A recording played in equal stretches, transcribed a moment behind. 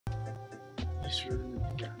just ruined the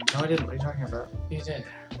video. No, I didn't. What are you talking about? You did.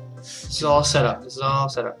 This is all set up. This is all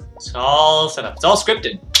set up. It's all set up. It's all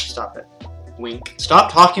scripted. Stop it. Wink.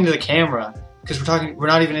 Stop talking to the camera. Because we're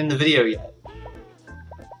not even in the video yet.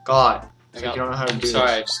 God. It's like you don't know how to do this.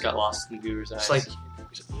 Sorry, I just got lost in the Googler's eyes. It's like,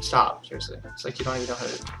 stop, seriously. It's like you don't even know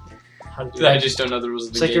how to do I it. just don't know the rules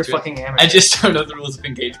of It's like you're engagement. a fucking amateur. I just don't know the rules of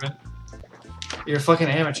engagement. You're a fucking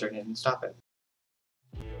amateur, Nathan. Stop it.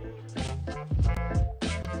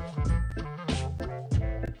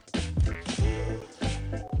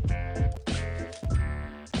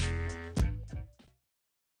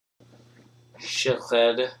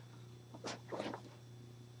 Shithead.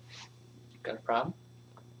 Got a problem?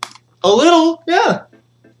 A little, yeah.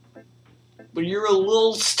 But you're a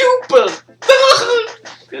little stupid!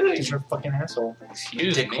 Because you're a fucking asshole.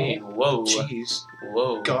 Excuse me. Whoa. Jeez.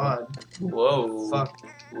 Whoa. God. Whoa. Fuck.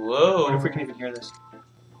 Whoa. What if we can even hear this?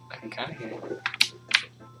 I can kind of hear it.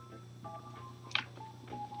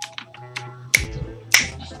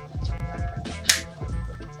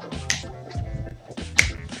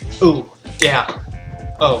 Ooh. Yeah.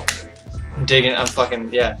 Oh. I'm digging. I'm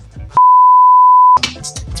fucking, yeah.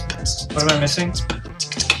 What am I missing?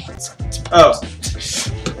 Oh.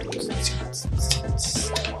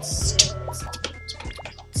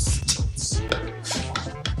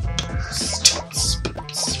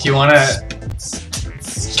 Do you wanna...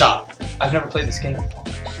 Stop. I've never played this game.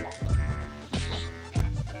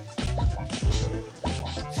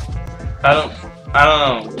 I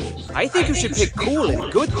don't know. I think you should pick cool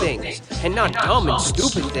and good things, and not dumb and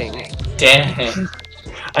stupid things. Damn.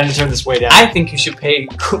 I need to turn this way down. I think you should play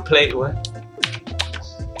what?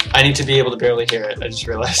 I need to be able to barely hear it. I just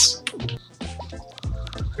realized.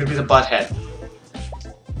 We're gonna be the butthead.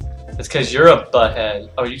 That's because you're a butthead.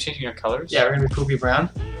 Oh, are you changing your colors? Yeah, we're gonna be Poopy Brown.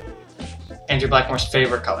 Andrew Blackmore's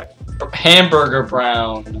favorite color. Hamburger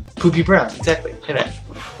brown. Poopy Brown, exactly. Look at that.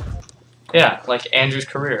 Yeah, like Andrew's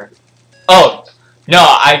career. Oh, no,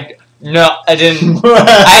 I didn't. I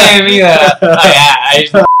didn't mean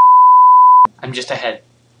that. I'm just a head.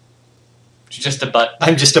 Just a butt.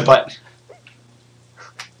 I'm just a butt.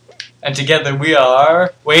 And together we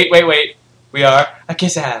are. Wait. We are a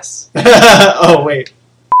kiss ass. Oh wait.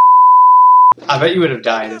 I bet you would have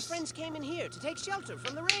died. Our friends came in here to take shelter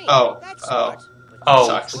from the rain. Oh, That's oh. smart. Oh,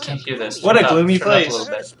 Sucks. we can't hear this. What a Turn it up, gloomy turn it up place. a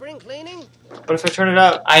little bit. Spring cleaning? But if I turn it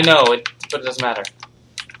up, I know, but it doesn't matter.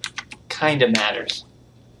 kinda matters.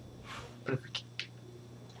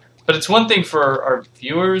 But it's one thing for our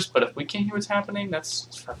viewers, but if we can't hear what's happening,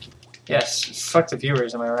 that's fucking... Yes, fuck the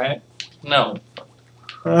viewers, am I right? No.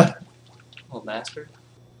 Hi-oh. Little bastard.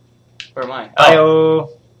 Where am I?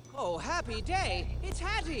 Oh, happy day! It's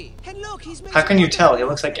Hattie! And look, he's made How some can you tell? He wonderful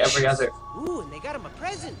looks like friends. every other. Ooh, and they got him a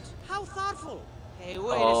present. How thoughtful. Hey,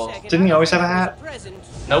 wait Oh. a second. Didn't he I always thought have a that hat? was present.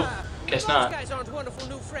 Nope, Ah, guess those not. guys aren't wonderful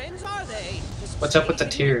new friends, are they? Just What's up with the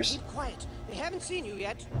stay tears? Keep quiet. They haven't seen you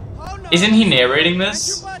yet. Oh, no. Isn't he narrating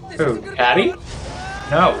this? Who, Hattie?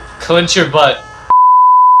 No. Clench your butt.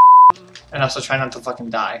 And also try not to fucking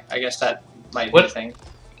die. I guess that might be What? a thing.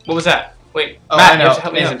 What was that? Wait, Oh, Matt, I know. you have to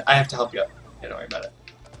help me Nathan, out. I have to help you out. Yeah, don't worry about it.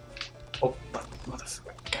 Oh,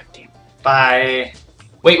 motherfucker. Goddamn. Bye.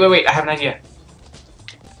 Wait, I have an idea.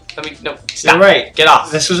 No, stop. You're right. Get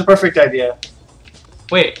off. This was a perfect idea.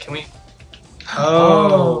 Wait, can we?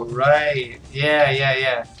 Oh, right.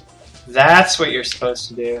 Yeah. That's what you're supposed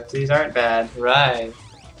to do. These aren't bad. Right.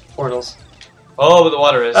 Portals. Oh, but the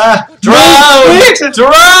water is. Ah! Drown!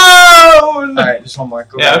 Drown! Alright, just one more.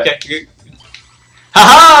 Go Yeah, ahead. okay.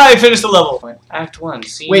 Haha! I finished the level. Act 1,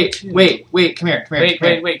 scene Wait, 2. wait. Come here. Wait.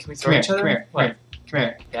 Can we throw each other? Come here. What? Come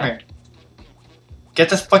here. Yeah. Get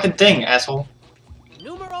this fucking thing, asshole.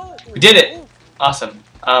 Numero We did it. Awesome.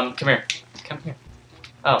 Come here. Come here.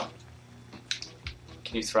 Oh.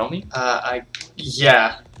 Can you throw me?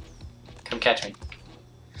 Yeah. Come catch me.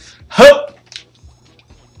 Hup!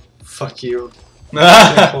 Fuck you. Whoop!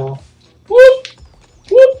 Asshole. Whoop!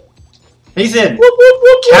 Nathan! Whoop, whoop,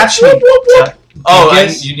 whoop, Catch me! whoop, whoop, whoop. Oh,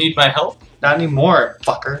 Yes. you need my help? Not anymore,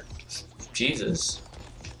 fucker. Jesus.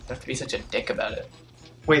 You have to be such a dick about it.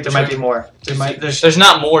 Wait, there might be more. There's There's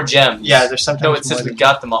not more gems. Yeah, there's sometimes No, it says more we than,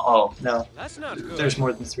 got them all. Oh, no, That's not good. there's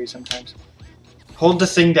more than 3 sometimes. Hold the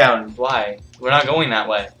thing down. why? We're not going that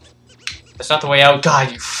way. That's not the way out.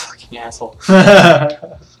 God, you fucking asshole.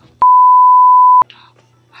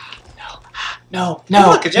 No,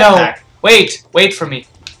 Look, a jetpack. Wait for me.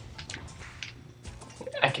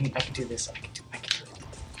 I can do this. I can do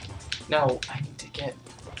it. No, I need to get.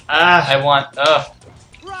 I want. Got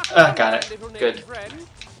it. Good.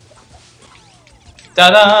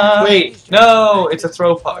 Ta-da! Wait. No, it's a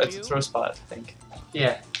throw pot. It's a throw spot, I think.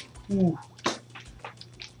 Yeah. Ooh.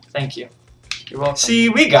 Thank you. You're welcome. See,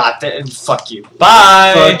 we got that. Fuck you.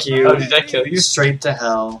 Bye! Fuck you. Oh, did I kill you? Straight to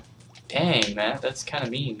hell. Dang, man, that's kind of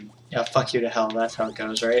mean. Yeah, fuck you to hell. That's how it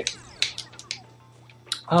goes, right?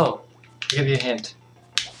 Oh. I'll give you a hint.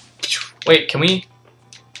 Wait, can we?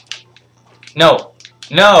 No.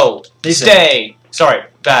 No! Nathan. Stay! Sorry,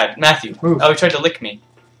 bad. Matthew. Move. Oh, he tried to lick me.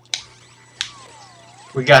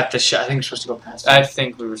 We got this shot. I think we're supposed to go past it. I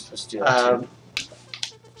think we were supposed to do that too.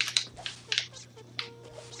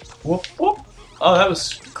 Whoop, whoop. Oh, that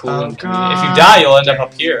was cool. Oh, and convenient. If you die, you'll end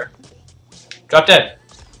up here. Drop dead.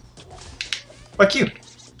 Fuck you.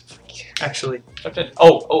 Actually. Drop dead.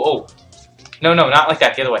 Oh, oh, oh. No, no, not like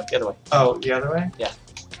that. The other way. The other way. Oh, the other way? Yeah.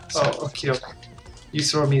 Oh, okay. You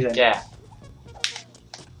throw me then. Yeah.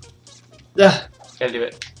 Yeah. Gotta do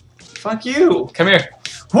it. Fuck you. Come here.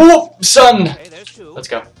 Whoop, son! Hey, there's two. Let's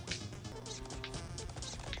go.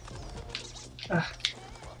 No.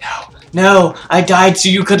 No, I died so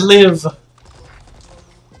you could live.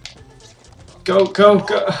 Go, go,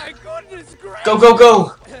 go. My goodness gracious. Go, go,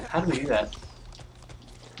 go. How do we do that?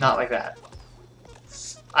 Not like that.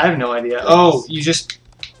 I have no idea. Oh, you just...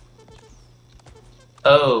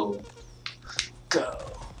 Oh. Go.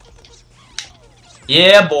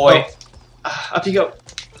 Yeah, boy. Up you go.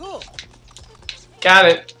 Cool. Got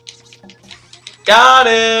it. Got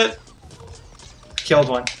it. Killed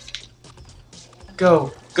one.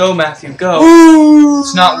 Go. Go, Matthew, go. Ooh.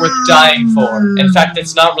 It's not worth dying for. In fact,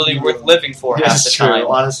 it's not really worth living for half That's the true. time.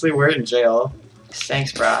 Honestly, we're in jail.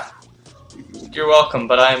 Thanks, brah. You're welcome,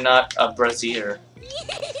 but I am not a brazier.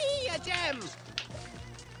 A gem.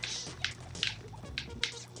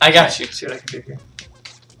 I got you. See what I can do here.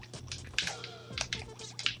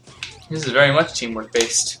 This is very much teamwork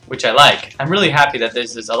based, which I like. I'm really happy that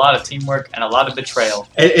there's a lot of teamwork and a lot of betrayal.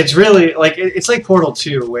 It's really like it's like Portal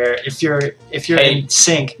 2, where if you're Hey. in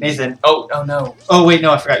sync, Nathan. Oh, oh no. Oh wait,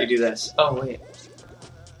 no, I forgot you do this. Oh wait.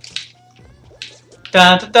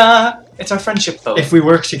 Da da da. It's our friendship boat. If we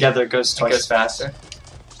work together, it goes it twice. goes faster.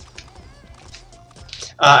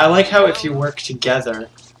 I like how if you work together,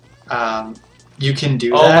 you can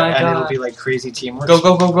do Oh that, my and it'll God. be like crazy teamwork. Go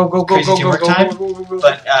go go go go go Crazy go go teamwork go time? go go go go.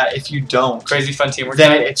 But if you don't, Crazy fun teamwork.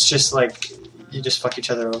 then time. it's just like you just fuck each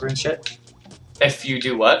other over and shit. If you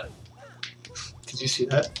do what? Did you see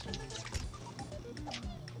that?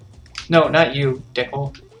 No, not you,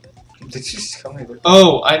 dickhole. Did you just tell me?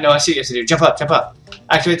 Oh, I know. I see what you have to do. Jump up, jump up.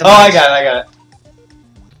 Activate the. Oh, I mines. got it. I got it.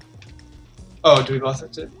 Oh, do we both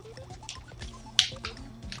have to?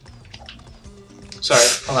 Sorry,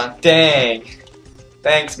 hold on. Dang.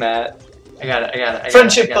 Thanks, Matt. I got it. I got it.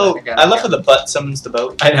 Friendship boat. I love how the butt summons the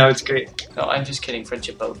boat. I know it's great. No, I'm just kidding.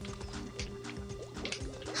 Friendship boat.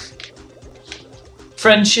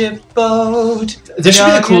 Friendship boat. This should be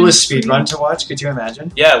the Young coolest and speedrun to watch. Could you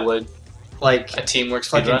imagine? Yeah, it would. Like A teamwork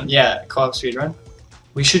fucking speedrun. yeah, co-op speedrun.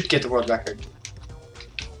 We should get the world record.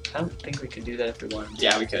 I don't think we could do that if we wanted.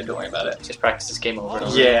 Yeah, we could. Don't worry about it. Just practice this game over and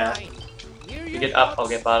over. Yeah. You get up, I'll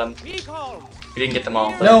get bottom. Be calm. We didn't get them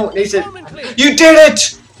all. But No, Nathan. Calm and clear. You did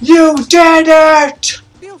it! You did it!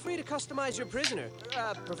 Feel free to customize your prisoner.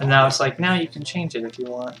 And now it's like now you can change it if you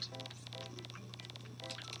want.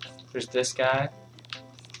 There's this guy.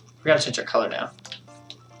 We gotta change our color now.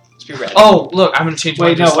 Let's be red. Oh, look, I'm gonna change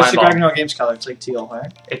wait, mine no. to What's the slime ball. Gragnaral Games color? It's like teal,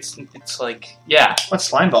 right? It's like, yeah, What's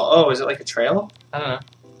slime ball? Oh, is it like a trail? I don't know.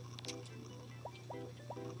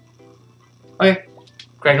 Okay.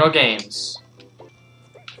 Gragnaral Games.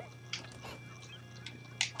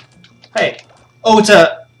 Hey. Oh, it's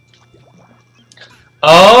a.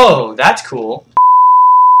 Oh, that's cool.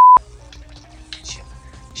 Shit,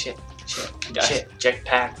 shit, shit, Yes. shit,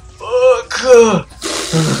 jetpack. Fuck!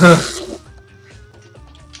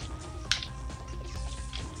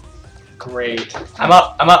 Great. I'm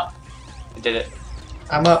up, I did it.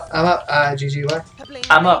 I'm up. I'm up. GG.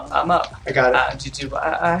 I'm up. I got it.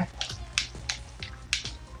 GGYI.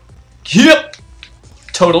 Yep!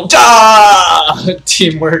 Total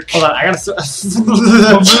teamwork. Hold on. I gotta.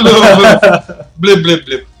 Blip, blip,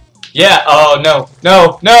 blip. Yeah, oh no,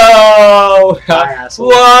 no, no! Hi, asshole.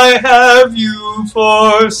 Why have you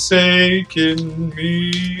forsaken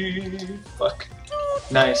me? Fuck.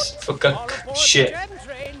 Nice. Fuck. Shit.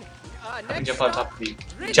 I can jump on top of you.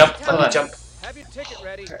 Jump, let me on. jump. Have your ticket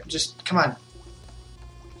ready. Just come on.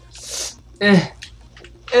 Eh.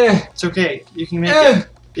 It's okay. You can make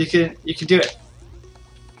it. You can do it.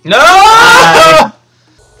 No!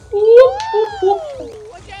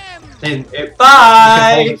 And it, you can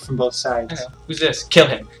Bye! hold it from both sides. Who's this? Kill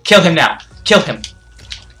him. Kill him now. Kill him.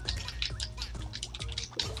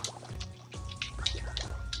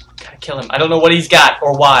 Gotta kill him. I don't know what he's got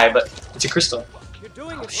or why, but It's a crystal. You're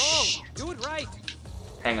doing it shit. wrong. Do it right.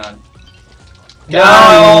 hang on.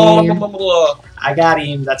 Got him. No! I got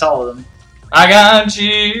him. That's all of them. I got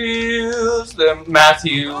chills. The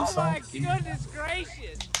Matthew. Oh my goodness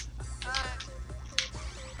gracious!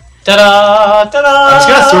 Ta-da! Ta-da! I was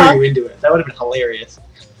gonna throw you into it. That would have been hilarious.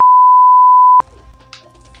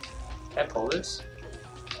 Can I pull this?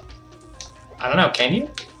 I don't know. Can you?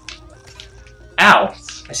 Ow!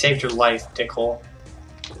 I saved your life, dickhole.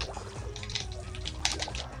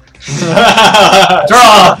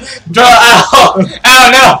 Draw! Draw! Ow!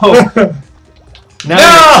 Ow! No! Now No!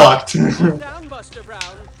 you're fucked. Down, Buster Brown.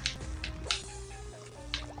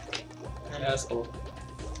 Asshole.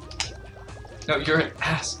 No, you're an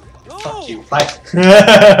ass. No. Fuck you. Bye.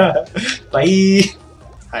 Bye.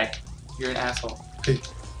 Hi. You're an asshole.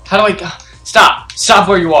 How do I go? Stop! Stop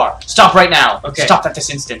where you are! Stop right now! Okay. Stop at this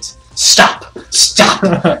instant! Stop!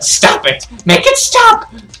 Stop! Stop it! Make it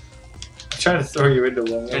stop! I'm trying to throw you into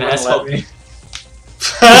one. You're It an won't asshole. let me.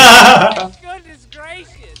 Goodness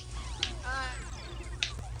gracious!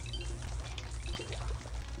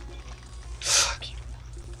 Fuck you.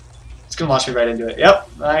 It's gonna launch me right into it. Yep,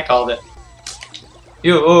 I called it.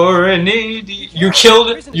 You're an idiot. You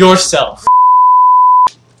killed yourself.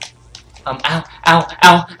 Ow, ow, ow,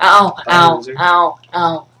 ow, Bye, ow, loser. ow,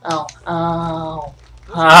 ow, ow, ow.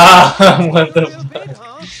 Ah, what the Real big, fuck?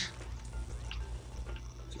 huh?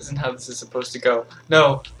 This isn't how this is supposed to go.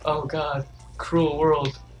 No. Oh god. Cruel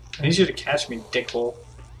world. I need you to catch me, dickhole.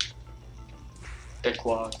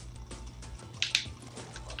 Dickwad.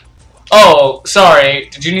 Oh, sorry.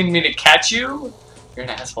 Did you need me to catch you? You're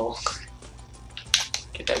an asshole.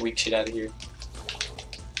 Get that weak shit out of here.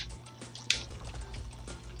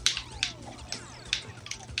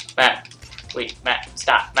 Matt. Wait, Matt.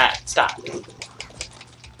 Stop. Matt, stop. You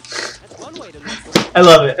That's one way to look for I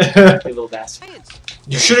love it. little bastard. science.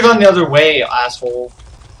 You should have gone the other way, asshole.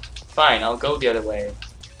 Fine, I'll go the other way.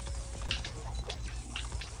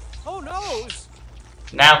 Oh noes!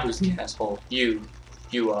 Now who's the asshole? You.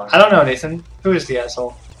 You are. I don't know, Nathan. Who is the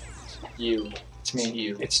asshole? You. It's me. It's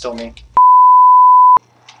you. It's still me.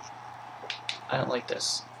 I don't like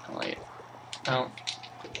this. I don't like it. I don't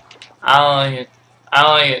like it. I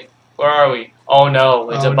don't like it. Where are we? Oh no,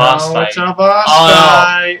 it's a boss fight. It's a boss Oh, no.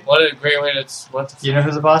 fight. What a great way to. What the You know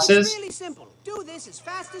who the boss It's is? really simple. Do this as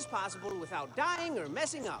fast as possible without dying or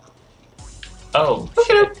messing up. Oh,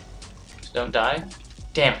 shit. Don't die?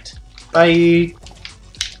 Damn it. Bye.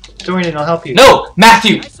 Dorian, I'll help you. No!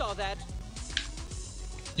 Matthew! I saw that.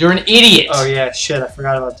 You're an idiot! Oh yeah, shit, I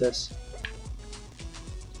forgot about this.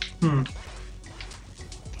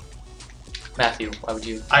 Matthew, why would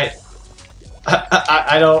you? I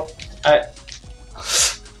don't...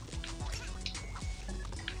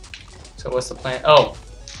 So what's the plan? Oh,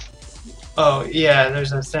 Oh, yeah,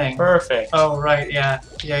 there's a thing. perfect. Oh, right, yeah.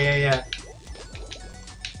 Yeah.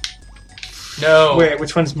 No, Wait,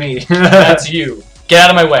 which one's me? that's you. Get out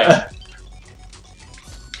of my way.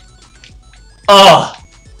 Oh,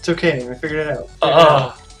 It's okay, we figured it out. Figured it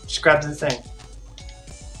out. Just grab the thing.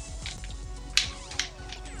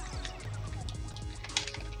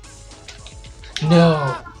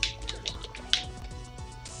 no.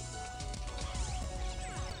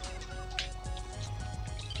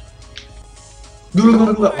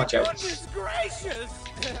 Watch out. Goodness gracious!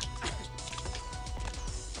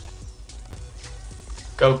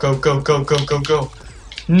 Go, go, go, go, go, go, go.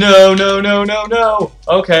 No, no, no, no, no.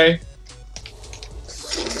 Okay.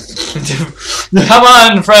 Come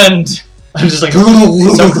on, friend. I'm just like... So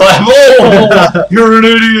climb. Oh, you're an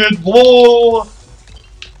idiot. Bull.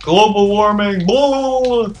 Global warming.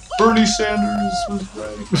 Bull. Bernie Sanders was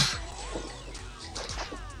right.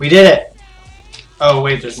 We did it! Oh,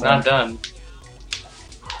 wait, there's It's not not. done.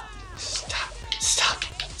 Stop. Stop.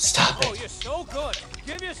 Stop Oh, it. you're so good.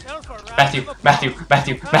 Give yourself a round Matthew, of applause. Matthew,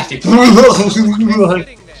 Matthew, Matthew.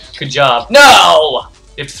 Sitting there. Good job. No!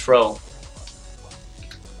 You have to throw.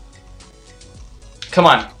 Come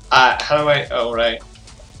on. How do I... Oh, right.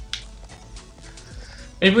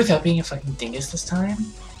 Maybe without being a fucking dingus this time?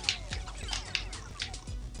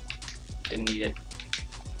 Didn't need it.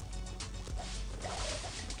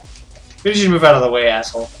 Maybe you should move out of the way,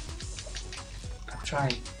 asshole. I'm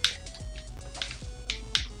trying.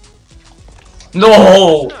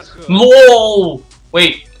 No! Not good. No!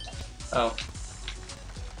 Wait. Oh.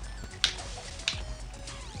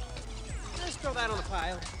 Just throw that on the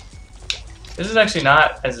pile. This is actually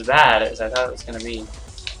not as bad as I thought it was gonna be.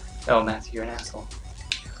 Oh, Matthew, you're an asshole.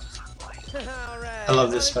 Alright. I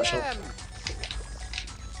love this special. again.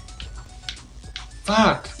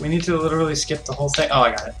 Fuck, we need to literally skip the whole thing. Oh,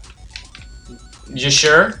 I got it. You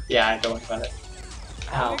sure? Yeah, I don't want it.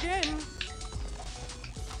 Ow. Again.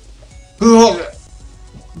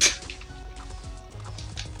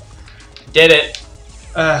 Did it.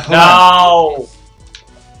 Hold on. No!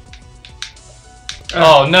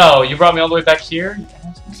 Oh no, you brought me all the way back here?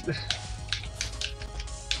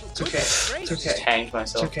 It's okay. It's Just okay. hanged It's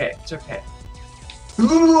myself. okay. It's okay.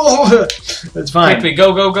 It's fine. Quickly,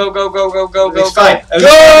 go, go, go, go, go, go, go, go, Everything's fine.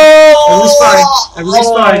 go! Everything's fine. Everything's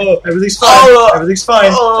fine. Everything's fine. Everything's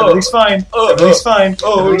fine. Everything's fine. Everything's fine.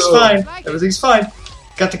 Everything's fine. Everything's fine.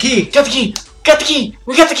 Got the key. Got the key! Got the key!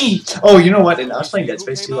 We got the key! Oh, you know what? And I was playing Dead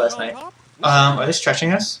Space 2 last night. Are they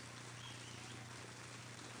stretching us?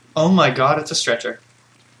 Oh my god, it's a stretcher.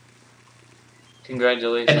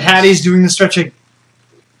 Congratulations. And Hattie's doing the stretching.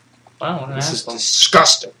 Wow, what an This is asshole.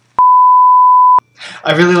 disgusting.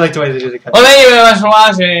 I really like the way they do the cut. Well, thank you very much for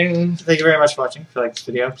watching. Thank you very much for watching. If you like this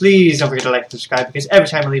video, please don't forget to like and subscribe, because every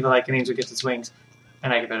time I leave a like, an angel gets its wings.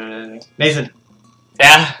 And I get better at editing. Nathan.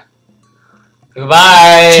 Yeah.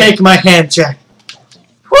 Goodbye. Take my hand, Jack.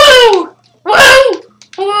 Woo! Woo!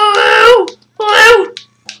 Woo! Woo!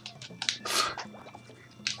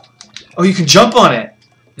 Oh, you can jump on it.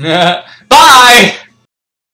 Bye!